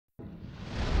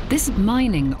This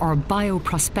mining or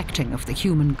bioprospecting of the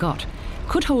human gut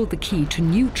could hold the key to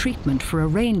new treatment for a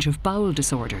range of bowel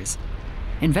disorders.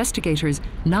 Investigators,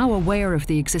 now aware of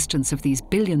the existence of these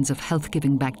billions of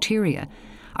health-giving bacteria,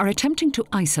 are attempting to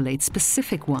isolate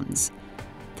specific ones.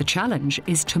 The challenge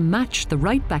is to match the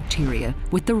right bacteria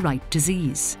with the right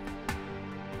disease.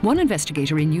 One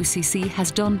investigator in UCC has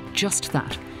done just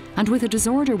that, and with a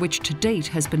disorder which to date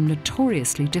has been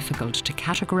notoriously difficult to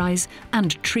categorise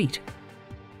and treat.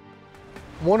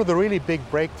 One of the really big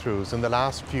breakthroughs in the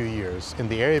last few years in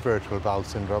the area of irritable bowel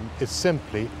syndrome is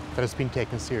simply that it's been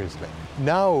taken seriously.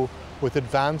 Now, with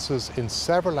advances in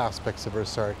several aspects of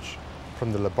research,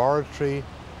 from the laboratory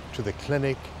to the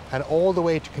clinic and all the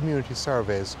way to community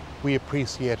surveys, we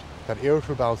appreciate that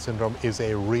irritable bowel syndrome is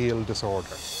a real disorder.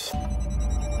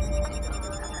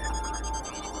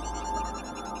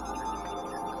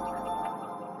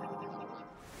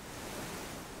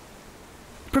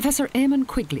 Professor Eamon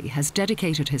Quigley has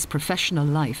dedicated his professional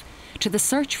life to the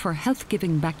search for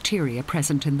health-giving bacteria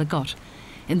present in the gut,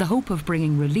 in the hope of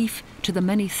bringing relief to the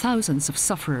many thousands of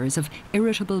sufferers of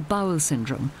irritable bowel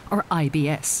syndrome, or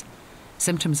IBS,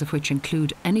 symptoms of which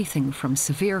include anything from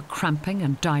severe cramping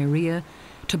and diarrhoea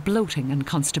to bloating and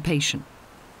constipation.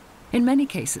 In many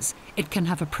cases, it can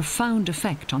have a profound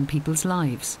effect on people's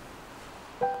lives.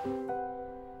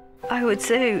 I would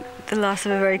say the loss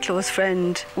of a very close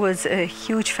friend was a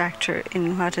huge factor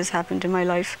in what has happened in my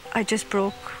life. I just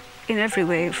broke in every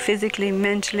way, physically,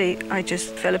 mentally. I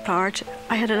just fell apart.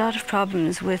 I had a lot of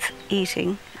problems with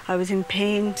eating. I was in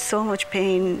pain, so much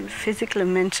pain, physical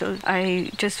and mental.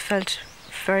 I just felt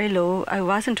very low. I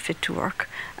wasn't fit to work,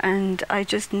 and I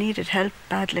just needed help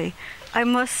badly. I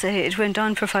must say it went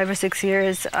on for 5 or 6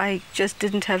 years. I just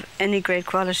didn't have any great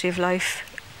quality of life.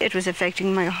 It was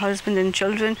affecting my husband and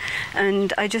children,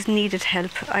 and I just needed help.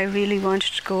 I really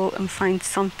wanted to go and find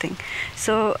something.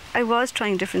 So I was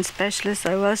trying different specialists.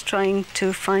 I was trying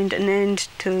to find an end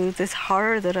to this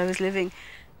horror that I was living.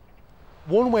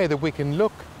 One way that we can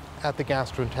look at the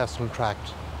gastrointestinal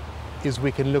tract is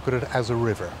we can look at it as a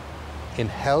river. In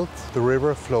health, the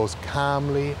river flows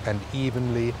calmly and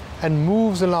evenly and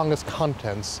moves along its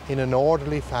contents in an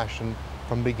orderly fashion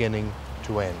from beginning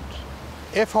to end.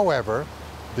 If, however,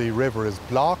 the river is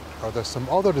blocked or there's some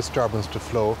other disturbance to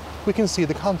flow, we can see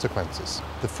the consequences.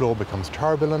 The flow becomes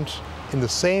turbulent. In the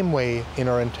same way, in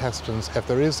our intestines, if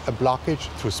there is a blockage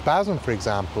through spasm, for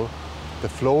example, the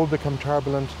flow will become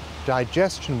turbulent,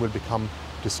 digestion will become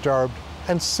disturbed,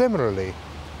 and similarly,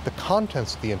 the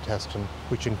contents of the intestine,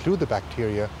 which include the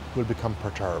bacteria, will become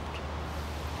perturbed.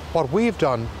 What we've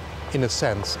done, in a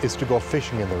sense, is to go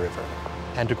fishing in the river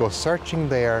and to go searching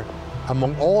there,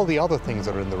 among all the other things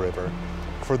that are in the river,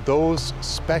 for those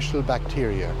special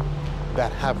bacteria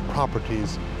that have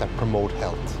properties that promote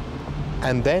health.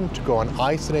 And then to go and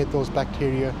isolate those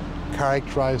bacteria,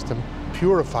 characterize them,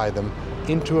 purify them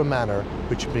into a manner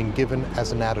which has been given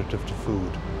as an additive to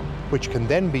food, which can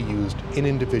then be used in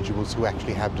individuals who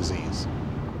actually have disease.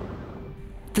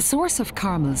 The source of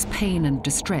Carmel's pain and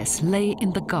distress lay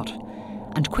in the gut,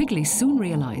 and Quigley soon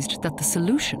realised that the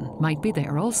solution might be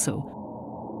there also.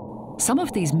 Some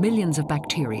of these millions of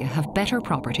bacteria have better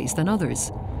properties than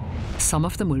others. Some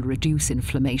of them will reduce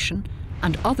inflammation,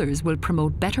 and others will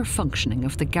promote better functioning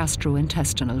of the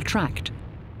gastrointestinal tract.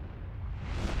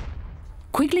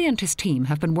 Quigley and his team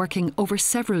have been working over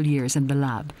several years in the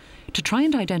lab to try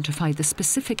and identify the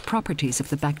specific properties of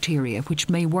the bacteria which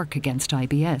may work against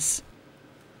IBS.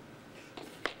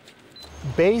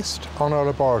 Based on our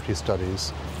laboratory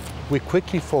studies, we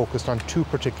quickly focused on 2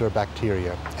 particular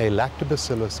bacteria, a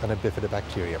lactobacillus and a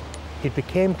bifidobacterium. It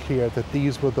became clear that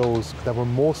these were those that were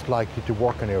most likely to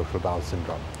work on irritable bowel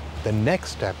syndrome. The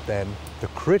next step then, the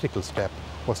critical step,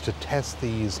 was to test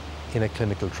these in a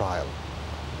clinical trial.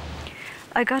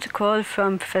 I got a call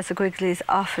from Professor Quigley's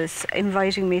office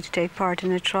inviting me to take part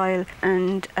in a trial,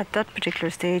 and at that particular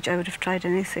stage I would have tried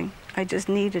anything. I just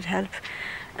needed help.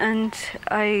 And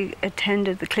I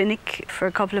attended the clinic for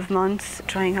a couple of months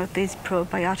trying out these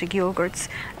probiotic yogurts,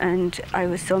 and I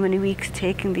was so many weeks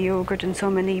taking the yogurt and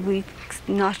so many weeks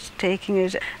not taking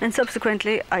it, and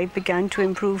subsequently I began to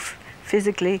improve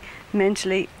physically,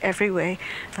 mentally, every way.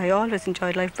 I always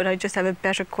enjoyed life, but I just have a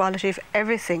better quality of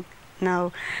everything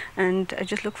now, and I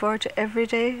just look forward to every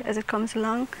day as it comes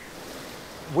along.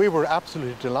 We were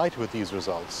absolutely delighted with these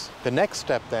results. The next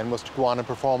step then was to go on and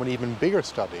perform an even bigger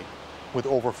study with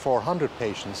over 400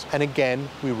 patients, and again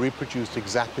we reproduced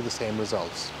exactly the same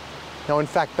results. Now in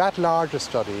fact that larger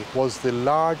study was the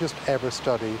largest ever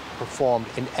study performed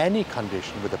in any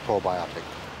condition with a probiotic.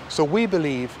 So we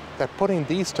believe that putting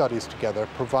these studies together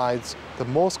provides the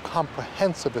most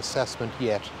comprehensive assessment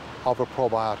yet of a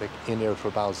probiotic in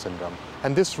irritable bowel syndrome.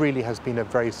 And this really has been a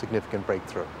very significant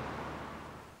breakthrough.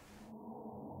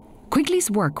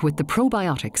 Quigley's work with the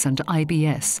probiotics and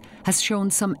IBS has shown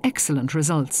some excellent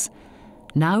results.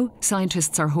 Now,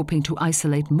 scientists are hoping to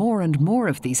isolate more and more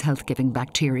of these health-giving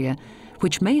bacteria,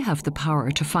 which may have the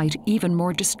power to fight even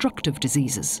more destructive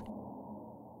diseases.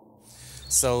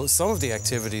 So some of the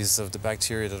activities of the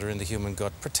bacteria that are in the human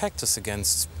gut protect us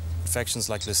against infections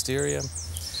like Listeria,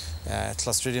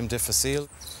 Clostridium difficile,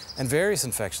 and various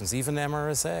infections, even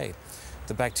MRSA.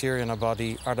 The bacteria in our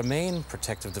body are the main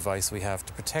protective device we have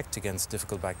to protect against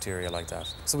difficult bacteria like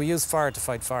that. So we use fire to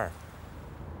fight fire.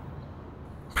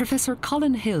 Professor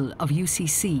Colin Hill of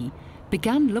UCC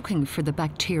began looking for the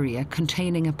bacteria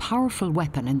containing a powerful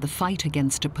weapon in the fight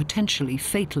against a potentially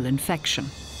fatal infection.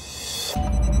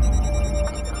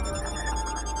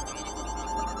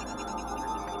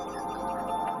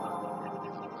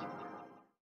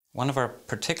 One of our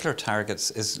particular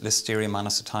targets is Listeria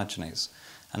Monocytogenes,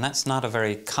 and that's not a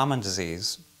very common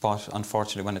disease, but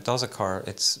unfortunately when it does occur,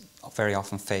 it's very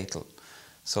often fatal.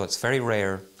 So it's very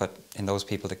rare, but in those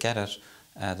people that get it,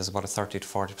 there's about a 30 to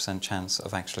 40% chance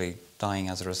of actually dying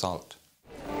as a result.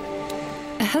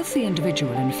 A healthy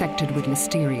individual infected with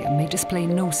Listeria may display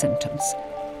no symptoms,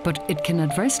 but it can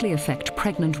adversely affect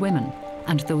pregnant women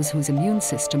and those whose immune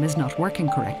system is not working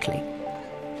correctly.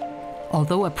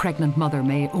 Although a pregnant mother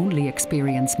may only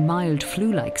experience mild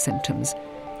flu-like symptoms,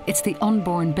 it's the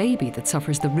unborn baby that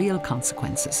suffers the real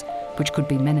consequences, which could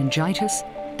be meningitis,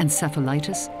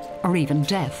 encephalitis, or even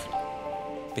death.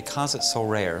 Because it's so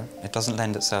rare, it doesn't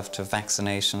lend itself to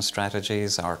vaccination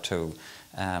strategies or to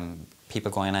people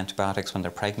going on antibiotics when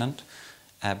they're pregnant.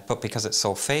 But because it's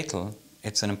so fatal,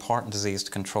 it's an important disease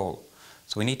to control.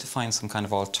 So we need to find some kind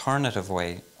of alternative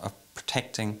way of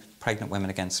protecting pregnant women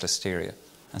against Listeria.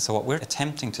 And so what we're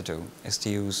attempting to do is to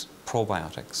use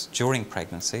probiotics during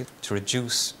pregnancy to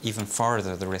reduce even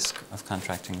further the risk of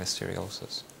contracting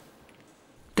listeriosis.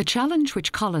 The challenge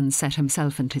which Colin set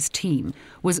himself and his team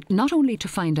was not only to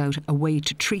find out a way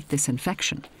to treat this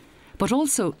infection, but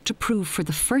also to prove for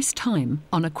the first time,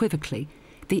 unequivocally,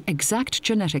 the exact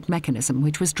genetic mechanism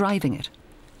which was driving it.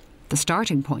 The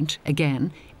starting point,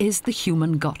 again, is the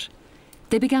human gut.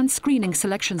 They began screening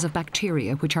selections of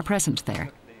bacteria which are present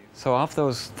there. So of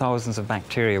those thousands of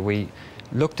bacteria, we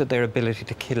looked at their ability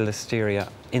to kill Listeria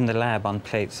in the lab on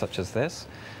plates such as this.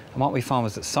 And what we found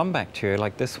was that some bacteria,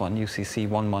 like this one, UCC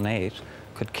 118,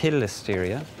 could kill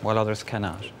Listeria, while others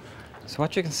cannot. So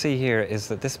what you can see here is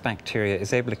that this bacteria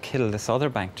is able to kill this other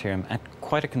bacterium at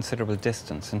quite a considerable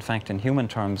distance. In fact, in human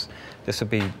terms, this would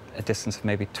be a distance of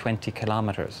maybe 20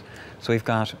 kilometers. So we've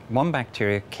got one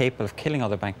bacteria capable of killing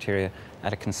other bacteria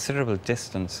at a considerable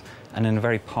distance and in a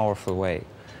very powerful way.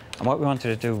 And what we wanted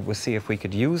to do was see if we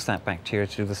could use that bacteria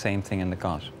to do the same thing in the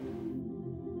gut.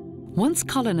 Once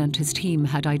Colin and his team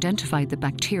had identified the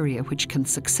bacteria which can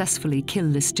successfully kill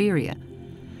Listeria,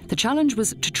 the challenge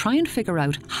was to try and figure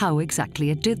out how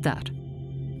exactly it did that.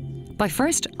 By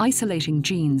first isolating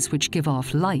genes which give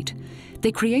off light,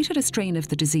 they created a strain of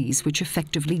the disease which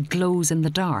effectively glows in the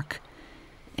dark.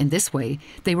 In this way,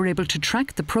 they were able to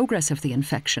track the progress of the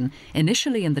infection,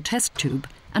 initially in the test tube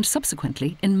and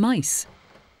subsequently in mice.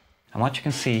 And what you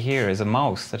can see here is a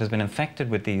mouse that has been infected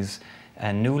with these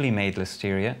newly made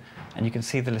Listeria, and you can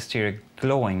see the Listeria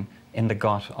glowing in the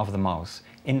gut of the mouse,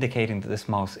 indicating that this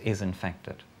mouse is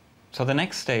infected. So the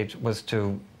next stage was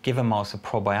to give a mouse a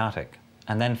probiotic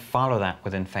and then follow that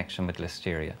with infection with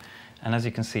Listeria. And as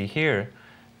you can see here,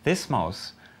 this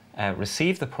mouse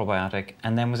received the probiotic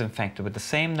and then was infected with the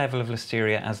same level of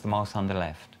Listeria as the mouse on the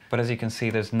left. But as you can see,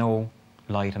 there's no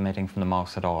light emitting from the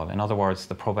mouse at all. In other words,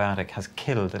 the probiotic has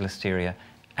killed the Listeria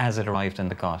as it arrived in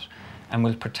the gut and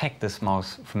will protect this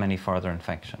mouse from any further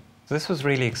infection. So this was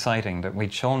really exciting that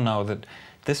we'd shown now that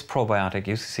this probiotic,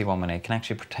 UCC 118, can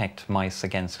actually protect mice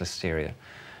against Listeria.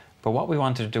 But what we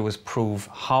wanted to do was prove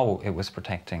how it was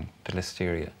protecting the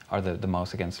Listeria, or the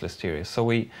mouse against Listeria. So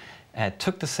we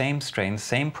took the same strain, the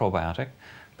same probiotic,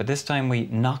 but this time we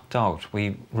knocked out,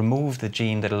 we removed the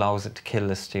gene that allows it to kill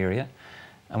Listeria,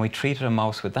 and we treated a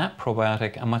mouse with that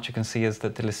probiotic, and what you can see is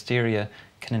that the Listeria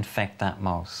can infect that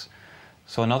mouse.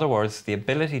 So in other words, the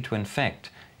ability to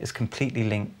infect is completely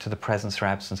linked to the presence or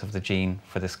absence of the gene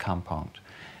for this compound.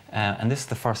 And this is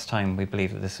the first time we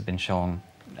believe that this has been shown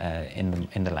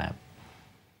in the lab.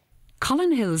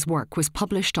 Colin Hill's work was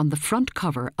published on the front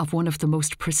cover of one of the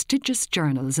most prestigious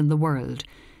journals in the world,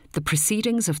 the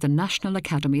Proceedings of the National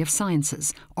Academy of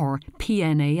Sciences, or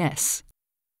PNAS.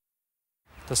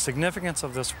 The significance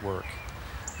of this work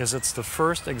is it's the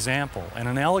first example, and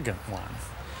an elegant one,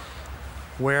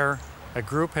 where a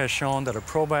group has shown that a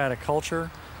probiotic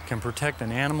culture can protect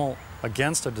an animal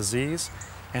against a disease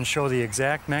and show the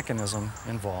exact mechanism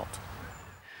involved.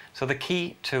 So the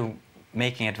key to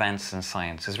making advances in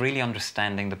science is really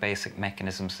understanding the basic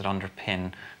mechanisms that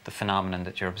underpin the phenomenon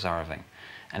that you're observing.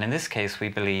 And in this case, we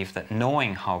believe that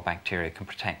knowing how bacteria can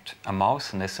protect a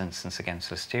mouse, in this instance against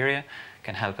Listeria,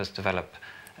 can help us develop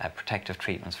protective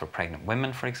treatments for pregnant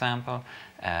women, for example,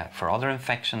 for other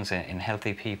infections in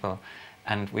healthy people.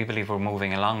 And we believe we're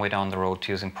moving a long way down the road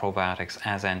to using probiotics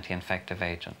as anti-infective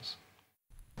agents.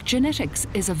 Genetics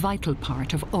is a vital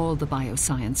part of all the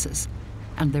biosciences,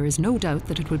 and there is no doubt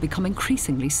that it will become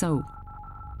increasingly so.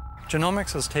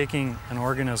 Genomics is taking an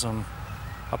organism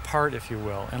apart, if you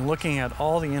will, and looking at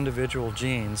all the individual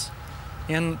genes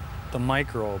in the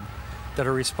microbe that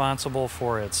are responsible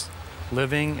for its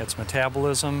living, its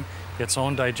metabolism, its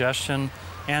own digestion,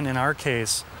 and in our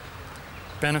case,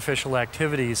 beneficial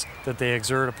activities that they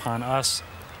exert upon us,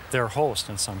 their host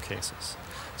in some cases.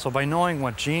 So by knowing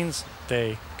what genes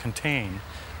they contain,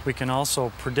 we can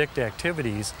also predict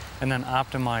activities and then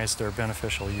optimize their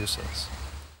beneficial uses.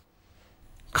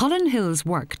 Colin Hill's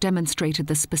work demonstrated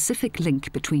the specific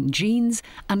link between genes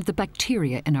and the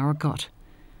bacteria in our gut.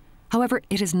 However,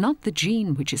 it is not the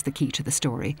gene which is the key to the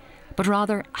story, but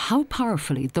rather how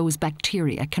powerfully those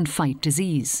bacteria can fight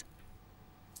disease.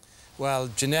 Well,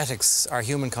 genetics, our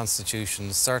human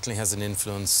constitution, certainly has an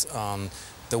influence on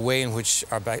the way in which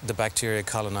the bacteria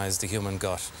colonize the human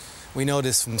gut. We know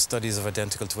this from studies of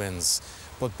identical twins.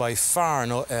 But by far,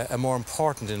 a more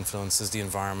important influence is the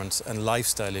environment and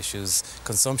lifestyle issues,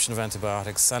 consumption of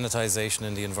antibiotics, sanitization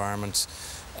in the environment,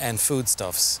 and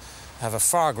foodstuffs have a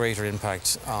far greater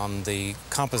impact on the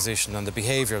composition and the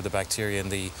behavior of the bacteria in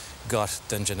the gut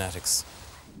than genetics.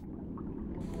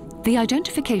 The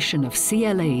identification of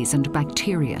CLAs and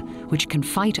bacteria, which can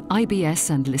fight IBS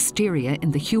and Listeria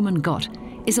in the human gut,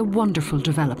 is a wonderful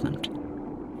development.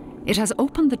 It has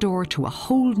opened the door to a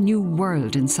whole new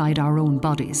world inside our own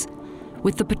bodies,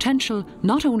 with the potential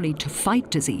not only to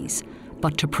fight disease,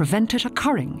 but to prevent it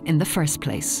occurring in the first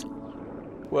place.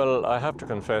 Well, I have to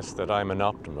confess that I'm an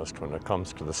optimist when it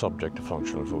comes to the subject of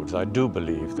functional foods. I do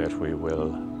believe that we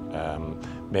will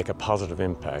make a positive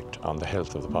impact on the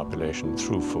health of the population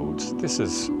through foods. This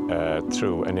is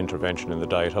through an intervention in the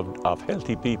diet of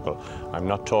healthy people. I'm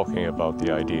not talking about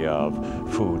the idea of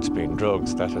foods being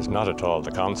drugs. That is not at all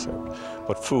the concept.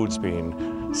 But foods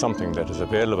being something that is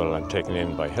available and taken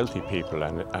in by healthy people,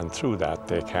 and through that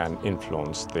they can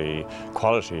influence the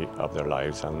quality of their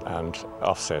lives and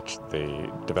offset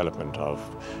the development of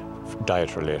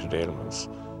diet-related ailments.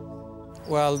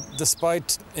 Well,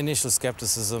 despite initial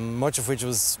skepticism, much of which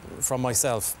was from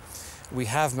myself, we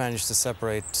have managed to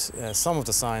separate some of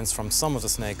the science from some of the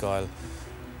snake oil.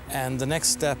 And the next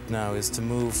step now is to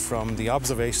move from the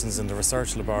observations in the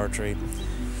research laboratory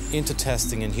into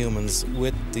testing in humans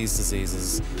with these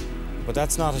diseases. But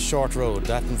that's not a short road.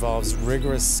 That involves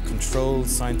rigorous, controlled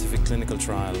scientific clinical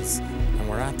trials. And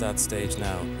we're at that stage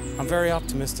now. I'm very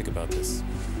optimistic about this.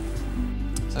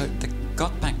 So the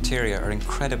gut bacteria are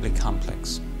incredibly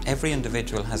complex. Every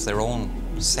individual has their own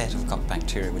set of gut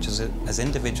bacteria, which is as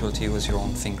individual to you as your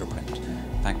own fingerprint.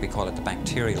 In fact, we call it the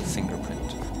bacterial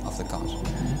fingerprint of the gut.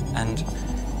 And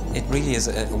it really is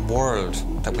a world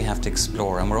that we have to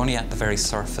explore, and we're only at the very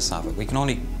surface of it. We can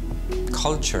only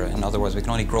culture, in other words, we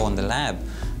can only grow in the lab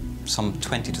some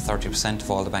 20 to 30%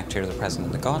 of all the bacteria that are present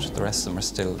in the gut. The rest of them are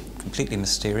still completely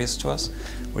mysterious to us.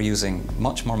 We're using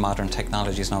much more modern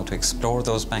technologies now to explore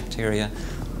those bacteria,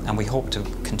 and we hope to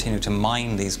continue to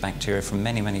mine these bacteria for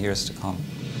many, many years to come.